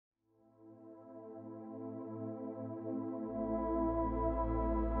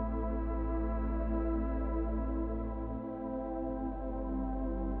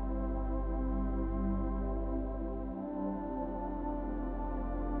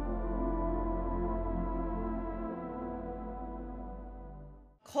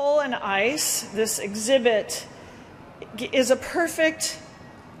and Ice, this exhibit, is a perfect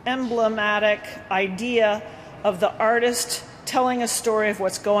emblematic idea of the artist telling a story of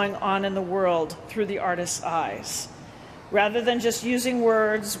what's going on in the world through the artist's eyes. Rather than just using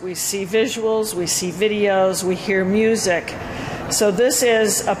words, we see visuals, we see videos, we hear music. So this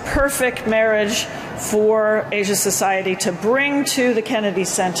is a perfect marriage for Asia Society to bring to the Kennedy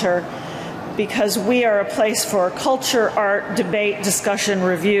Center, because we are a place for culture, art, debate, discussion,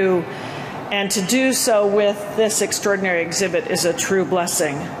 review, and to do so with this extraordinary exhibit is a true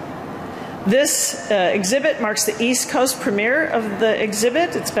blessing. This exhibit marks the East Coast premiere of the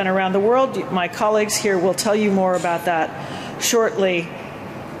exhibit. It's been around the world. My colleagues here will tell you more about that shortly.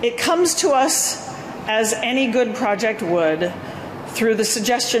 It comes to us, as any good project would, through the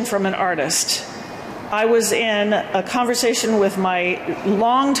suggestion from an artist. I was in a conversation with my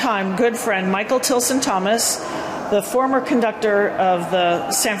longtime good friend, Michael Tilson Thomas, the former conductor of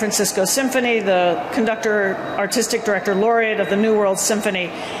the San Francisco Symphony, the conductor, artistic director laureate of the New World Symphony,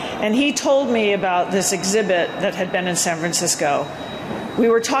 and he told me about this exhibit that had been in San Francisco. We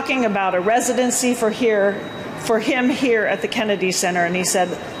were talking about a residency for him here at the Kennedy Center, and he said,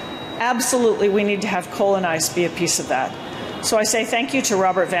 absolutely, we need to have Coal and Ice be a piece of that. So I say thank you to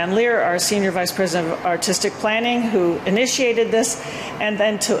Robert Van Leer, our Senior Vice President of Artistic Planning, who initiated this, and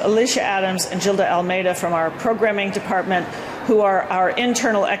then to Alicia Adams and Gilda Almeida from our Programming Department, who are our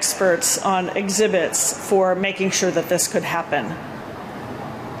internal experts on exhibits for making sure that this could happen.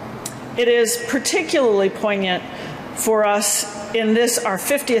 It is particularly poignant for us in this, our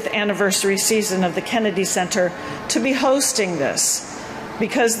 50th anniversary season of the Kennedy Center, to be hosting this,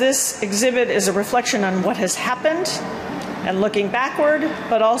 because this exhibit is a reflection on what has happened and looking backward,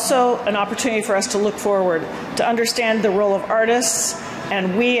 but also an opportunity for us to look forward, to understand the role of artists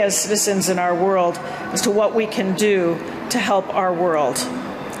and we as citizens in our world as to what we can do to help our world.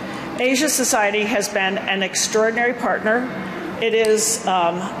 Asia Society has been an extraordinary partner. It is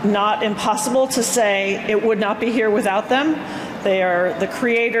not impossible to say it would not be here without them. They are the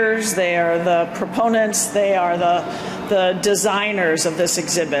creators, they are the proponents, they are the designers of this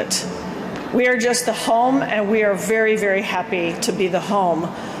exhibit. We are just the home, and we are very, very happy to be the home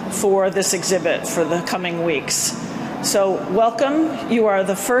for this exhibit for the coming weeks. So welcome. You are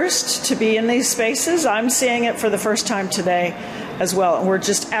the first to be in these spaces. I'm seeing it for the first time today as well, and we're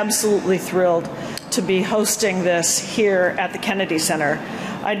just absolutely thrilled to be hosting this here at the Kennedy Center.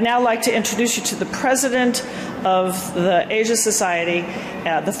 I'd now like to introduce you to the president of the Asia Society,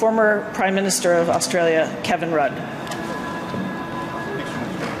 the former Prime Minister of Australia, Kevin Rudd.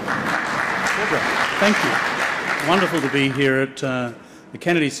 Thank you. Wonderful to be here at the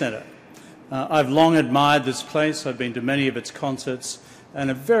Kennedy Center. I've long admired this place. I've been to many of its concerts, and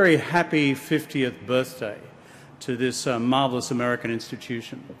a very happy 50th birthday to this marvelous American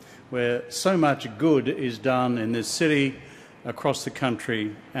institution, where so much good is done in this city, across the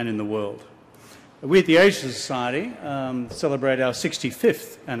country, and in the world. We at the Asia Society celebrate our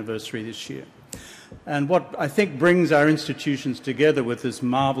 65th anniversary this year. And what I think brings our institutions together with this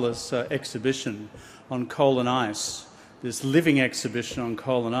marvellous exhibition on Coal and Ice, this living exhibition on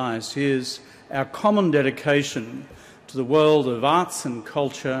Coal and Ice, is our common dedication to the world of arts and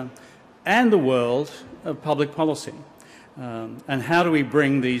culture and the world of public policy. And how do we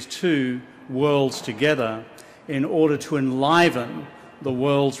bring these two worlds together in order to enliven the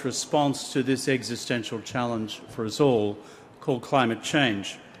world's response to this existential challenge for us all called climate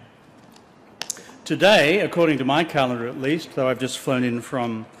change? Today, according to my calendar at least, though I've just flown in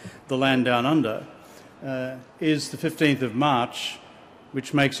from the land down under, is the 15th of March,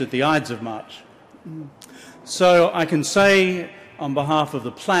 which makes it the Ides of March. So I can say on behalf of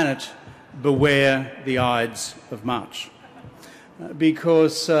the planet, beware the Ides of March.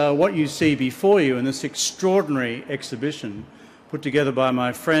 Because what you see before you in this extraordinary exhibition put together by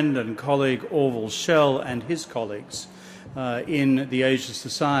my friend and colleague Orville Schell and his colleagues in the Asia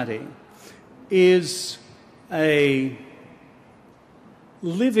Society is a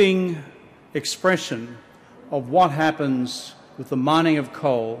living expression of what happens with the mining of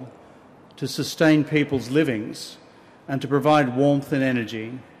coal to sustain people's livings and to provide warmth and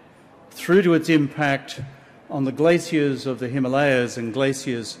energy, through to its impact on the glaciers of the Himalayas and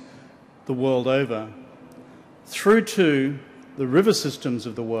glaciers the world over, through to the river systems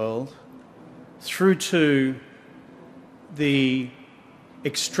of the world, through to the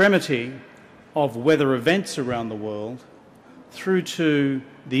extremity of weather events around the world, through to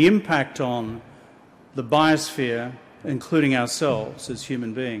the impact on the biosphere, including ourselves as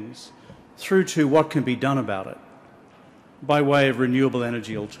human beings, through to what can be done about it by way of renewable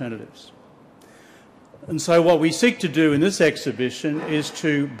energy alternatives. And so what we seek to do in this exhibition is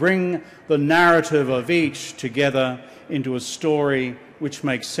to bring the narrative of each together into a story which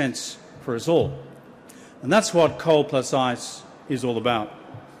makes sense for us all. And that's what Coal plus Ice is all about.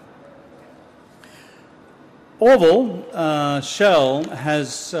 Orville Schell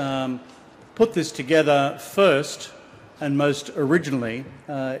has put this together first and most originally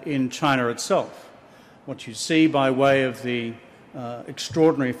in China itself. What you see by way of the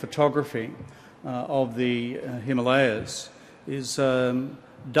extraordinary photography of the Himalayas is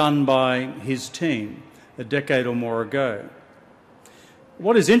done by his team a decade or more ago.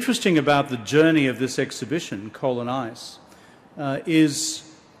 What is interesting about the journey of this exhibition, Coal and Ice, is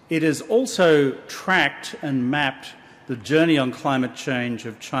it has also tracked and mapped the journey on climate change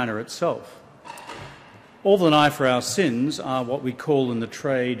of China itself. Orville and I, for our sins, are what we call in the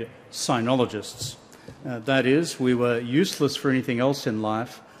trade sinologists. That is, we were useless for anything else in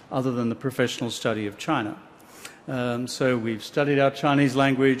life other than the professional study of China. So we've studied our Chinese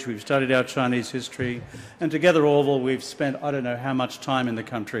language, we've studied our Chinese history, and together, Orville, we've spent I don't know how much time in the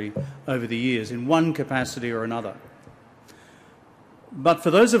country over the years in one capacity or another. But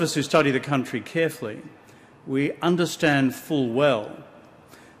for those of us who study the country carefully, we understand full well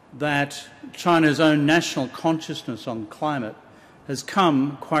that China's own national consciousness on climate has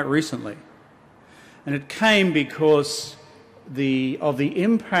come quite recently. And it came because of the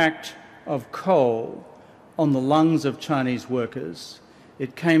impact of coal on the lungs of Chinese workers.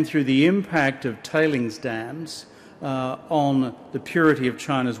 It came through the impact of tailings dams on the purity of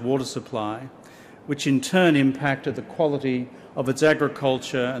China's water supply, which in turn impacted the quality of its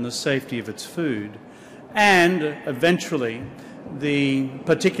agriculture and the safety of its food, and eventually the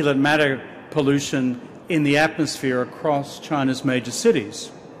particulate matter pollution in the atmosphere across China's major cities.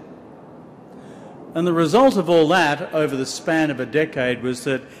 And the result of all that over the span of a decade was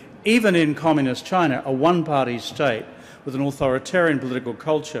that even in communist China, a one-party state with an authoritarian political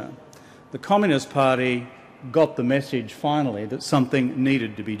culture, the Communist Party got the message finally that something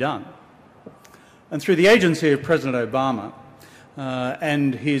needed to be done. And through the agency of President Obama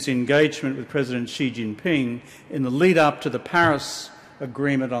and his engagement with President Xi Jinping in the lead-up to the Paris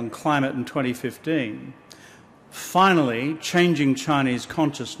Agreement on Climate in 2015, finally changing Chinese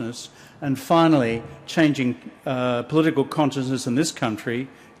consciousness and finally changing political consciousness in this country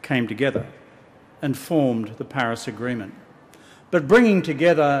came together and formed the Paris Agreement. But bringing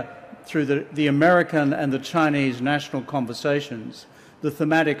together through the American and the Chinese national conversations the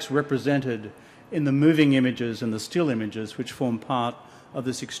thematics represented in the moving images and the still images which form part of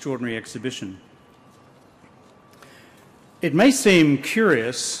this extraordinary exhibition. It may seem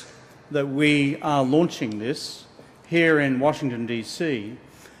curious that we are launching this here in Washington, D.C.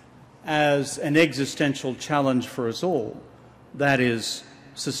 as an existential challenge for us all, that is,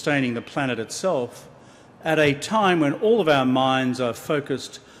 sustaining the planet itself, at a time when all of our minds are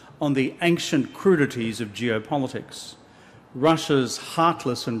focused on the ancient crudities of geopolitics, Russia's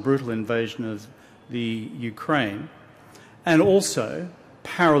heartless and brutal invasion of the Ukraine, and also,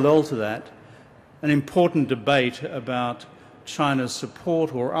 parallel to that, an important debate about China's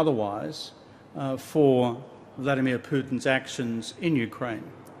support or otherwise for Vladimir Putin's actions in Ukraine.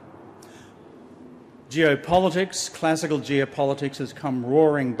 Geopolitics, classical geopolitics, has come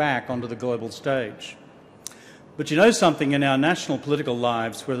roaring back onto the global stage. But you know something, in our national political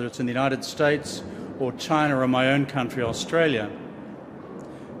lives, whether it's in the United States or China or my own country, Australia,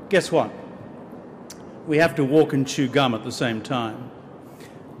 guess what? We have to walk and chew gum at the same time.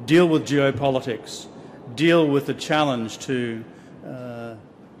 Deal with geopolitics, deal with the challenge to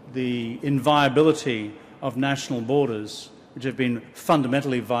the inviolability of national borders, which have been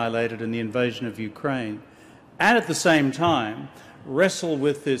fundamentally violated in the invasion of Ukraine, and at the same time wrestle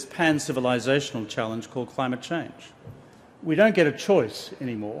with this pan-civilizational challenge called climate change. We don't get a choice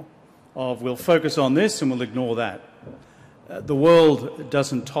anymore of we'll focus on this and we'll ignore that. The world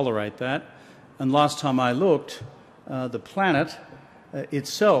doesn't tolerate that, and last time I looked, the planet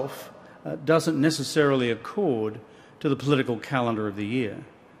itself doesn't necessarily accord to the political calendar of the year.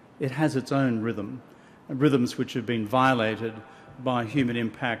 It has its own rhythm, rhythms which have been violated by human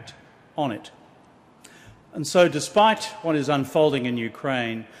impact on it. And so despite what is unfolding in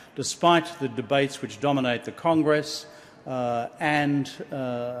Ukraine, despite the debates which dominate the Congress and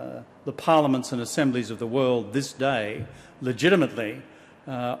the parliaments and assemblies of the world this day, legitimately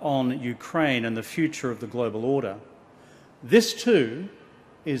on Ukraine and the future of the global order, this too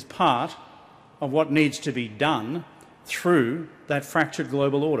is part of what needs to be done through that fractured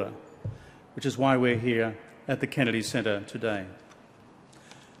global order, which is why we're here at the Kennedy Center today.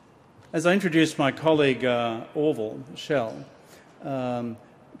 As I introduced my colleague Orville Schell,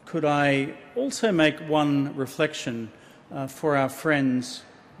 could I also make one reflection for our friends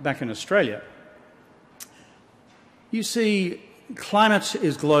back in Australia? You see, climate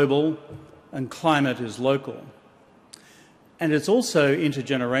is global and climate is local, and it's also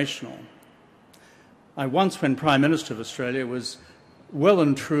intergenerational. I once, when Prime Minister of Australia, was well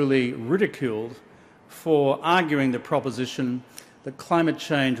and truly ridiculed for arguing the proposition that climate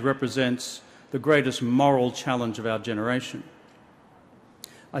change represents the greatest moral challenge of our generation.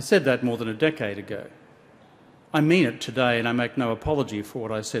 I said that more than a decade ago. I mean it today, and I make no apology for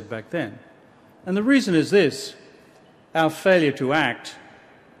what I said back then. And the reason is this: our failure to act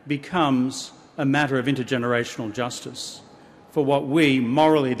becomes a matter of intergenerational justice for what we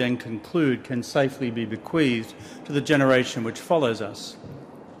morally then conclude can safely be bequeathed to the generation which follows us.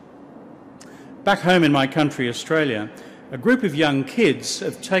 Back home in my country, Australia, a group of young kids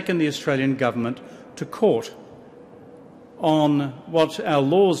have taken the Australian government to court on what our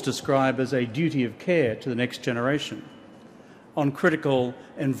laws describe as a duty of care to the next generation, on critical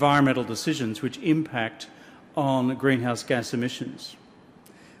environmental decisions which impact on greenhouse gas emissions.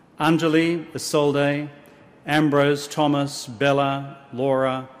 Anjali, Isolde, Ambrose, Thomas, Bella,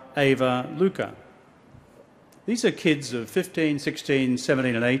 Laura, Ava, Luca. These are kids of 15, 16,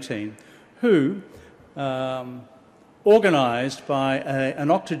 17 and 18 who, organised by an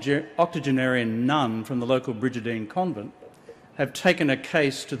octogenarian nun from the local Brigidine convent, have taken a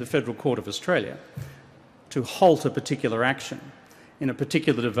case to the Federal Court of Australia to halt a particular action in a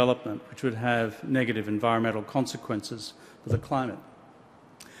particular development which would have negative environmental consequences for the climate.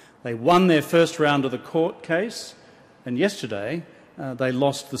 They won their first round of the court case, and yesterday they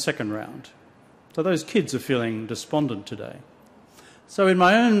lost the second round. So those kids are feeling despondent today. So in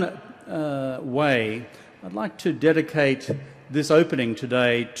my own way, I'd like to dedicate this opening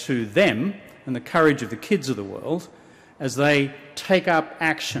today to them and the courage of the kids of the world as they take up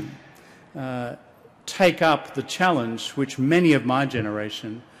action, take up the challenge which many of my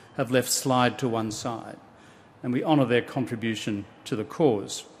generation have left slide to one side, and we honour their contribution to the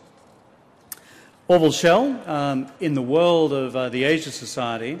cause. Orville Schell, in the world of the Asia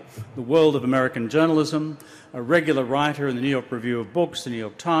Society, the world of American journalism, a regular writer in the New York Review of Books, the New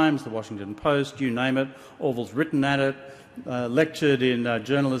York Times, the Washington Post, you name it. Orville's written at it, lectured in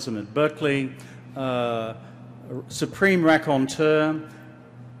journalism at Berkeley, supreme raconteur,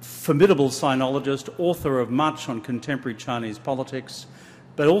 formidable sinologist, author of much on contemporary Chinese politics,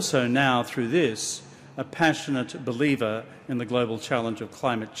 but also now, through this, a passionate believer in the global challenge of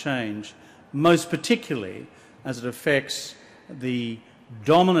climate change, most particularly as it affects the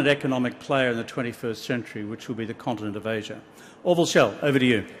dominant economic player in the 21st century, which will be the continent of Asia. Orville Schell, over to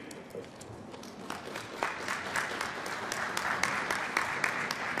you.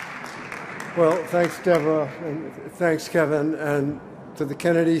 Well, thanks, Deborah, and thanks, Kevin, and to the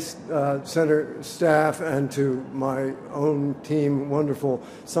Kennedy Center staff and to my own team. Wonderful.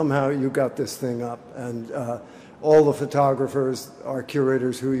 Somehow you got this thing up, and all the photographers, our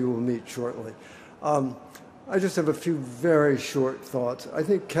curators, who you will meet shortly. I just have a few very short thoughts. I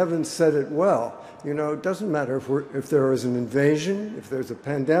think Kevin said it well. You know, it doesn't matter if there is an invasion, if there's a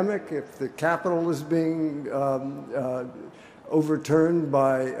pandemic, if the Capitol is being overturned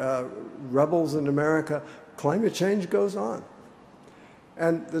by rebels in America, climate change goes on.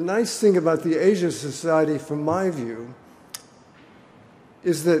 And the nice thing about the Asia Society, from my view,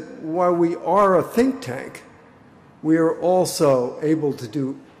 is that while we are a think tank, we are also able to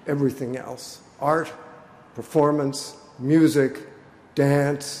do everything else: art, performance, music,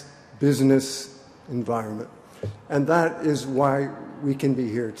 dance, business, environment. And that is why we can be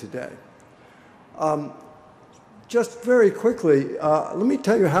here today. Just very quickly, let me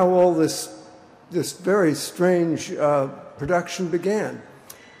tell you how all this very strange production began.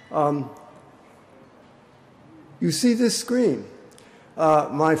 You see this screen.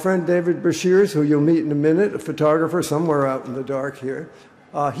 My friend David Bashirs, who you'll meet in a minute, a photographer somewhere out in the dark here,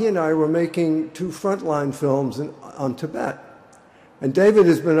 he and I were making 2 frontline films on Tibet. And David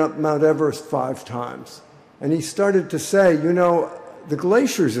has been up Mount Everest 5 times. And he started to say, you know, the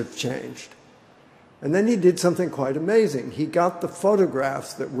glaciers have changed. And then he did something quite amazing. He got the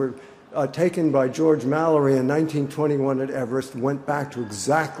photographs that were taken by George Mallory in 1921 at Everest, went back to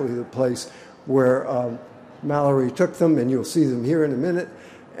exactly the place where Mallory took them, and you'll see them here in a minute,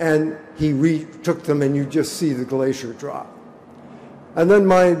 and he retook them, and you just see the glacier drop. And then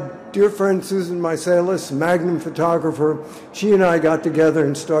my dear friend Susan Meiselas, magnum photographer, she and I got together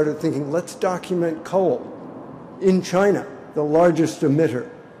and started thinking, let's document coal in China, the largest emitter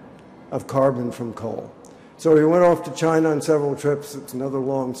of carbon from coal. So we went off to China on several trips. It's another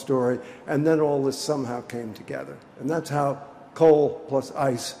long story. And then all this somehow came together. And that's how coal plus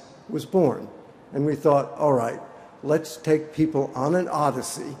ice was born. And we thought, all right, let's take people on an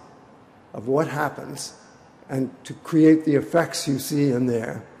odyssey of what happens and to create the effects you see in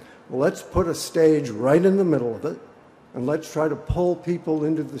there. Let's put a stage right in the middle of it, and let's try to pull people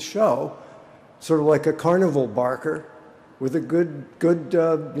into the show, sort of like a carnival barker with a good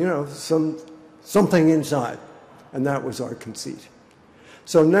something inside. And that was our conceit.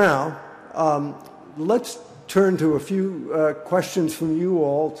 So now, let's turn to a few questions from you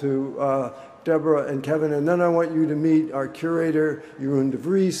all to Deborah and Kevin, and then I want you to meet our curator, Jeroen de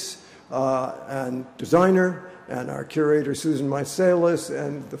Vries, and designer, and our curator, Susan Meiselas,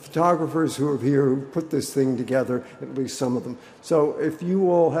 and the photographers who are here who put this thing together, at least some of them. So if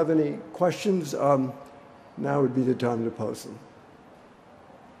you all have any questions, now would be the time to pose them.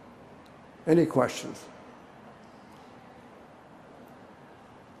 Any questions?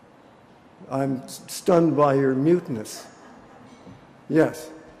 I'm stunned by your muteness. Yes.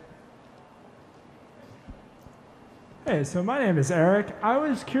 Hey, so my name is Eric. I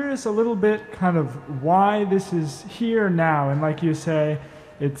was curious a little bit kind of why this is here now, and like you say,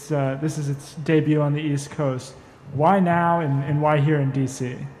 this is its debut on the East Coast. Why now, and why here in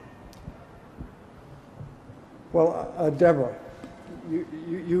D.C.? Well, Deborah,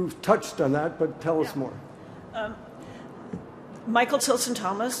 you've touched on that, but tell us more. Michael Tilson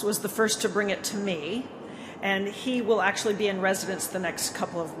Thomas was the first to bring it to me, and he will actually be in residence the next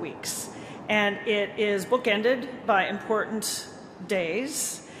couple of weeks. And it is bookended by important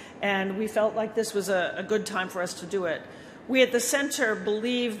days, and we felt like this was a good time for us to do it. We at the center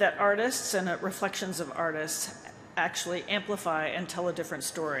believe that artists and reflections of artists actually amplify and tell a different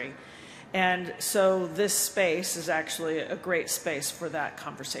story. And so this space is actually a great space for that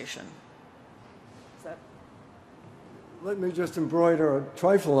conversation. Let me just embroider a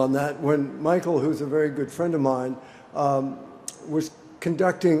trifle on that. When Michael, who's a very good friend of mine, was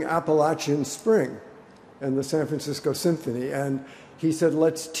conducting Appalachian Spring in the San Francisco Symphony, and he said,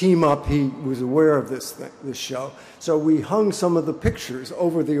 let's team up. He was aware of this show. So we hung some of the pictures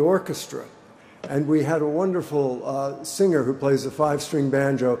over the orchestra, and we had a wonderful singer who plays a 5-string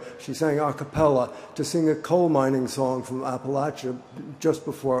banjo. She sang a cappella to sing a coal mining song from Appalachia just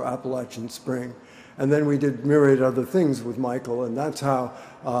before Appalachian Spring. And then we did myriad other things with Michael, and that's how,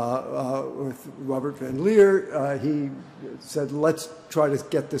 with Robert Van Leer, he said, let's try to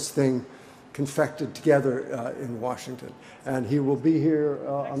get this thing confected together in Washington. And he will be here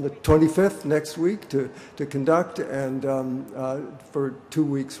on the 25th, next week, to conduct, and for 2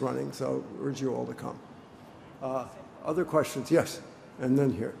 weeks running, so I urge you all to come. Other questions? Yes, and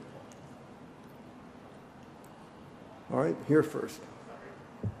then here. All right, here first.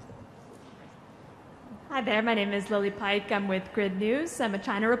 Hi there, my name is Lily Pike. I'm with Grid News. I'm a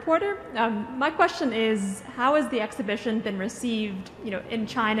China reporter. My question is, how has the exhibition been received, in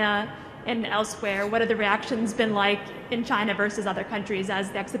China and elsewhere? What have the reactions been like in China versus other countries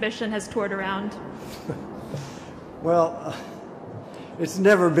as the exhibition has toured around? Well, it's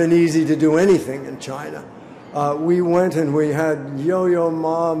never been easy to do anything in China. We went and we had Yo-Yo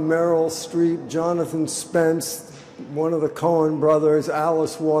Ma, Meryl Streep, Jonathan Spence, one of the Coen brothers,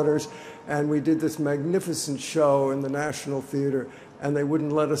 Alice Waters, and we did this magnificent show in the National Theater, and they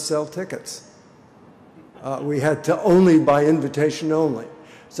wouldn't let us sell tickets. We had to only buy invitation only.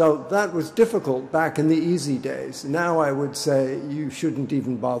 So that was difficult back in the easy days. Now I would say you shouldn't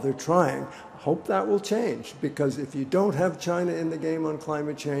even bother trying. Hope that will change, because if you don't have China in the game on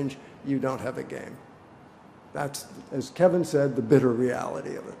climate change, you don't have a game. That's, as Kevin said, the bitter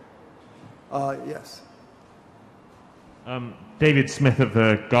reality of it. Yes. David Smith of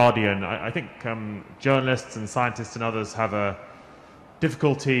The Guardian. I think journalists and scientists and others have a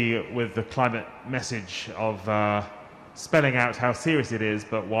difficulty with the climate message of spelling out how serious it is,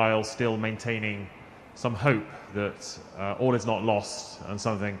 but while still maintaining some hope that all is not lost and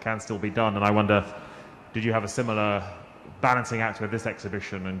something can still be done. And I wonder, did you have a similar balancing act with this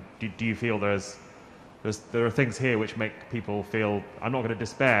exhibition? And do you feel there are things here which make people feel, I'm not going to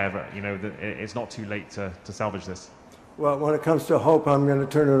despair, but that it's not too late to salvage this? Well, when it comes to hope, I'm going to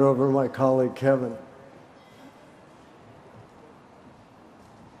turn it over to my colleague, Kevin.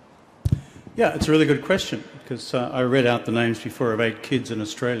 Yeah, it's a really good question, because I read out the names before of 8 kids in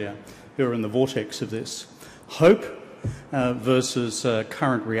Australia who are in the vortex of this. Hope versus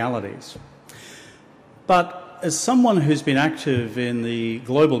current realities. But as someone who's been active in the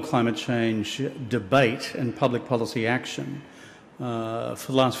global climate change debate and public policy action for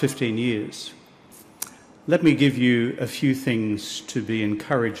the last 15 years, let me give you a few things to be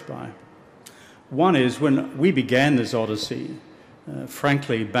encouraged by. One is, when we began this odyssey,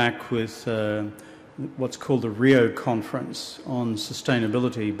 frankly, back with what's called the Rio Conference on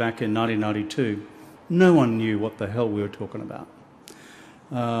Sustainability back in 1992, no one knew what the hell we were talking about.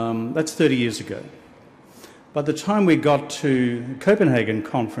 That's 30 years ago. By the time we got to the Copenhagen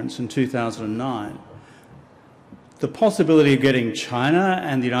Conference in 2009, the possibility of getting China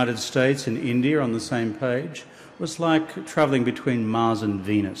and the United States and India on the same page was like travelling between Mars and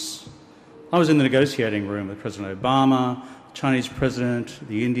Venus. I was in the negotiating room with President Obama, the Chinese president,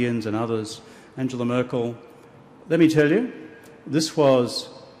 the Indians and others, Angela Merkel. Let me tell you, this was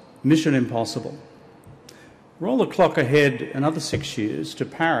mission impossible. Roll the clock ahead another 6 years to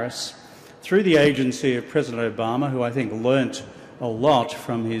Paris through the agency of President Obama, who I think learnt a lot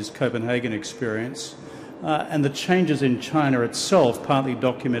from his Copenhagen experience, and the changes in China itself, partly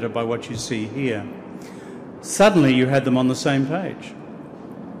documented by what you see here. Suddenly you had them on the same page.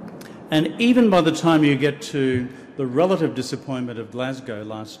 And even by the time you get to the relative disappointment of Glasgow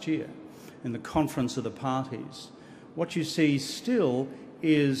last year, in the conference of the parties, what you see still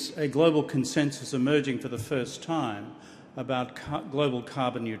is a global consensus emerging for the first time about global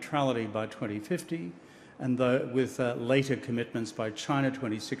carbon neutrality by 2050, and with later commitments by China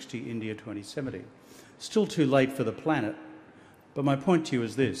 2060, India 2070. Still too late for the planet, but my point to you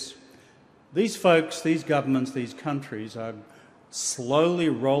is this. These folks, these governments, these countries are slowly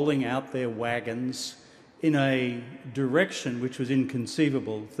rolling out their wagons in a direction which was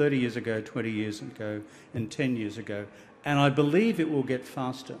inconceivable 30 years ago, 20 years ago, and 10 years ago, and I believe it will get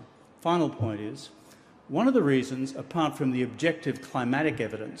faster. Final point is, one of the reasons, apart from the objective climatic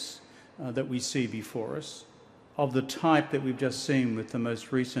evidence that we see before us, of the type that we've just seen with the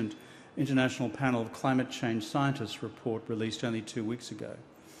most recent International Panel of Climate Change Scientists report released only 2 weeks ago,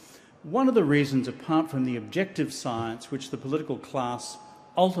 one of the reasons, apart from the objective science which the political class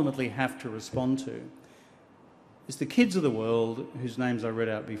ultimately have to respond to, is the kids of the world whose names I read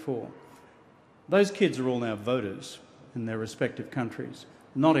out before. Those kids are all now voters in their respective countries.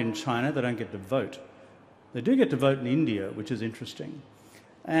 Not in China, they don't get to vote. They do get to vote in India, which is interesting.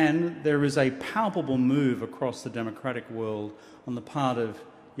 And there is a palpable move across the democratic world on the part of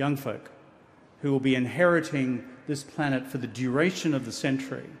young folk who will be inheriting this planet for the duration of the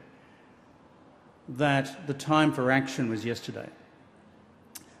century, that the time for action was yesterday.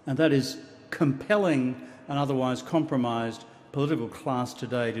 And that is compelling an otherwise compromised political class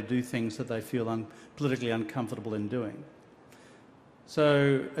today to do things that they feel politically uncomfortable in doing.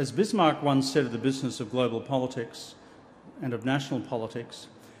 So, as Bismarck once said of the business of global politics and of national politics,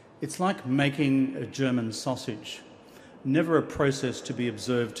 it's like making a German sausage, never a process to be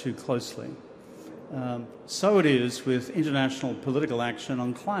observed too closely. So it is with international political action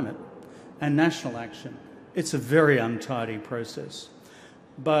on climate and national action. It's a very untidy process.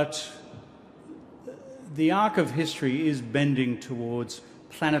 But the arc of history is bending towards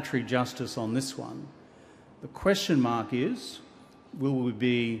planetary justice on this one. The question mark is, will we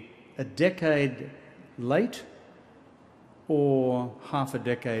be a decade late or half a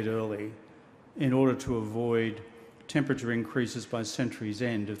decade early in order to avoid temperature increases by century's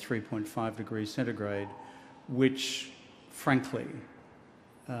end of 3.5 degrees centigrade, which, frankly,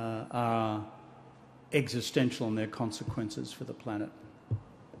 are existential in their consequences for the planet?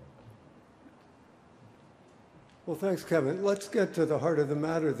 Well, thanks, Kevin. Let's get to the heart of the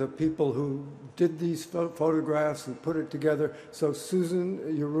matter, the people who did these photographs and put it together. So Susan,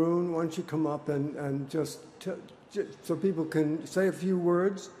 Jeroen, why don't you come up and just so people can say a few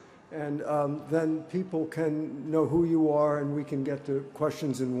words, and then people can know who you are, and we can get to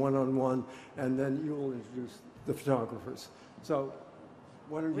questions in one-on-one, and then you will introduce the photographers. So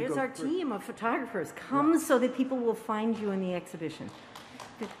why don't you Where's go our team of photographers? Come so that people will find you in the exhibition.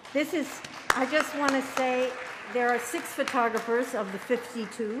 This is, I just want to say, there are 6 photographers of the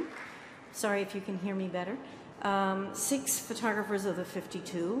 52. Sorry if you can hear me better. 6 photographers of the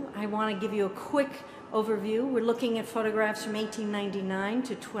 52. I want to give you a quick overview. We're looking at photographs from 1899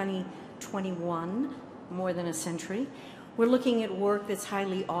 to 2021, more than a century. We're looking at work that's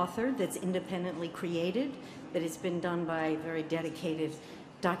highly authored, that's independently created, that has been done by very dedicated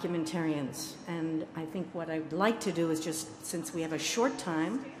documentarians. And I think what I'd like to do is just, since we have a short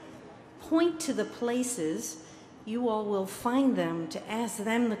time, point to the places you all will find them to ask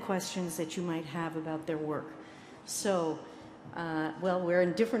them the questions that you might have about their work. So, well, we're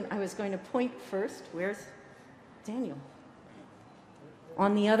in different, I was going to point first. Where's Daniel?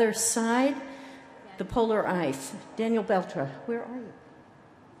 On the other side, the polar ice. Daniel Beltra, where are you?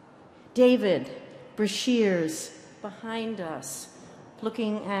 David Brashears, behind us,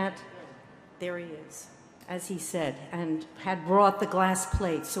 looking at, there he is, as he said, and had brought the glass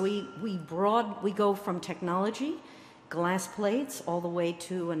plate. So we go from technology glass plates all the way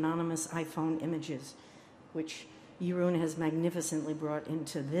to anonymous iPhone images, which Jeroen has magnificently brought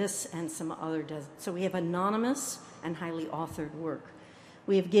into this and some other. So we have anonymous and highly authored work.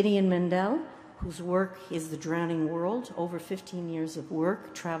 We have Gideon Mendel, whose work is The Drowning World, over 15 years of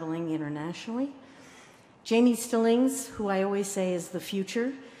work traveling internationally. Jamie Stillings, who I always say is the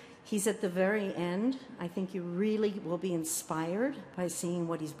future. He's at the very end. I think you really will be inspired by seeing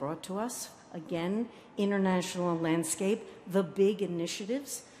what he's brought to us. Again, international landscape, the big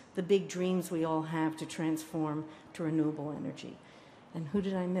initiatives, the big dreams we all have to transform to renewable energy. And who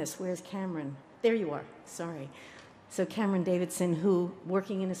did I miss? Where's Cameron? There you are, sorry. So Cameron Davidson, who,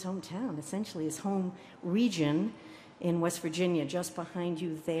 working in his hometown, essentially his home region in West Virginia, just behind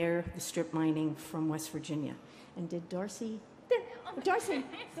you there, the strip mining from West Virginia. And did Darcy? There, oh, Darcy,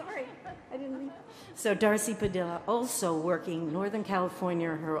 sorry, I didn't read. So Darcy Padilla, also working Northern California,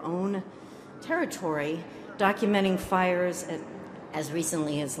 her own territory, documenting fires as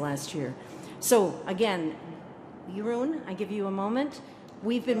recently as last year. So again, Jeroen, I give you a moment.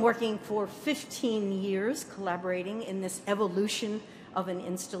 We've been working for 15 years collaborating in this evolution of an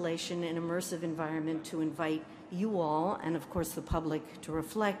installation, an immersive environment to invite you all, and of course the public, to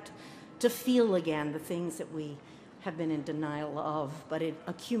reflect, to feel again the things that we have been in denial of, but it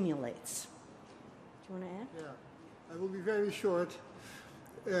accumulates. Do you want to add? Yeah, I will be very short.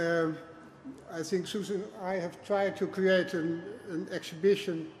 I think Susan and I have tried to create an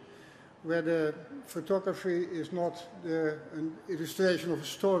exhibition where the photography is not an illustration of a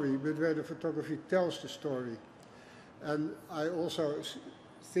story, but where the photography tells the story. And I also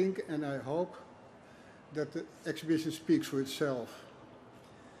think and I hope that the exhibition speaks for itself.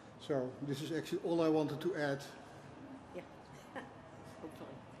 So this is actually all I wanted to add. Yeah, hopefully.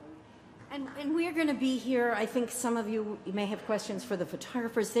 And we're going to be here. I think some of you may have questions for the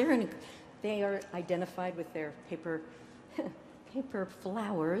photographers. They are identified with their paper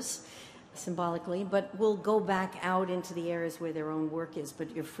flowers, symbolically, but we'll go back out into the areas where their own work is,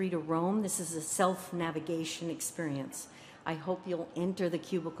 but you're free to roam. This is a self-navigation experience. I hope you'll enter the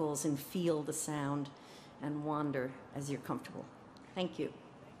cubicles and feel the sound and wander as you're comfortable. Thank you.